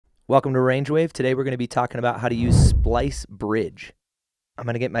Welcome to Rangewave. Today we're going to be talking about how to use Splice Bridge. I'm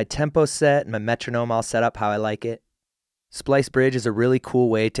going to get my tempo set and my metronome all set up how I like it. Splice Bridge is a really cool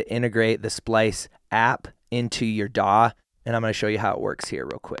way to integrate the Splice app into your DAW, and I'm going to show you how it works here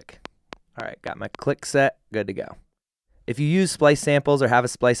real quick. All right, got my click set, good to go. If you use Splice samples or have a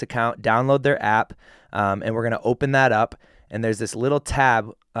Splice account, download their app, and we're going to open that up. And there's this little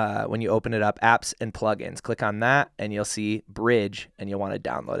tab when you open it up, apps and plugins. Click on that and you'll see Bridge and you'll want to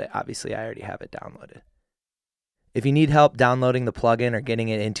download it. Obviously, I already have it downloaded. If you need help downloading the plugin or getting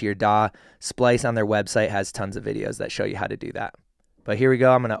it into your DAW, Splice on their website has tons of videos that show you how to do that. But here we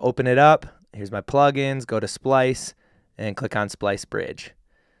go. I'm going to open it up. Here's my plugins. Go to Splice and click on Splice Bridge.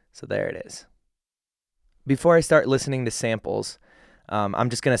 So there it is. Before I start listening to samples, I'm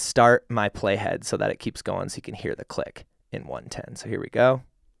just going to start my playhead so that it keeps going so you can hear the click in 110. So here we go.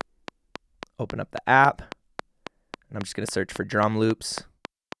 Open up the app, and I'm just going to search for drum loops.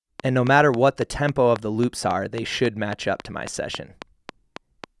 And no matter what the tempo of the loops are, they should match up to my session.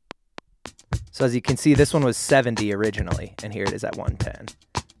 So as you can see, this one was 70 originally, and here it is at 110.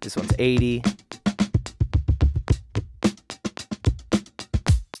 This one's 80.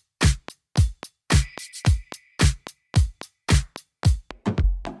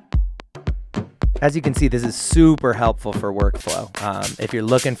 As you can see, this is super helpful for workflow. If you're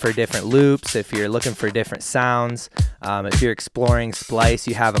looking for different loops, if you're looking for different sounds, if you're exploring Splice,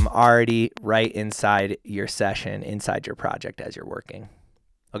 you have them already right inside your session, inside your project as you're working.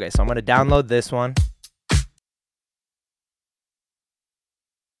 Okay, so I'm going to download this one.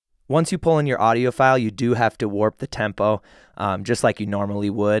 Once you pull in your audio file, you do have to warp the tempo, just like you normally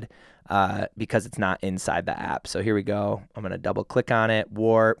would, because it's not inside the app. So here we go. I'm going to double click on it,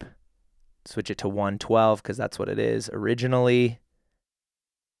 warp. Switch it to 112 because that's what it is originally.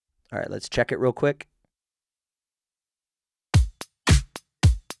 All right, let's check it real quick.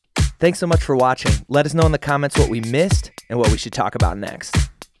 Thanks so much for watching. Let us know in the comments what we missed and what we should talk about next.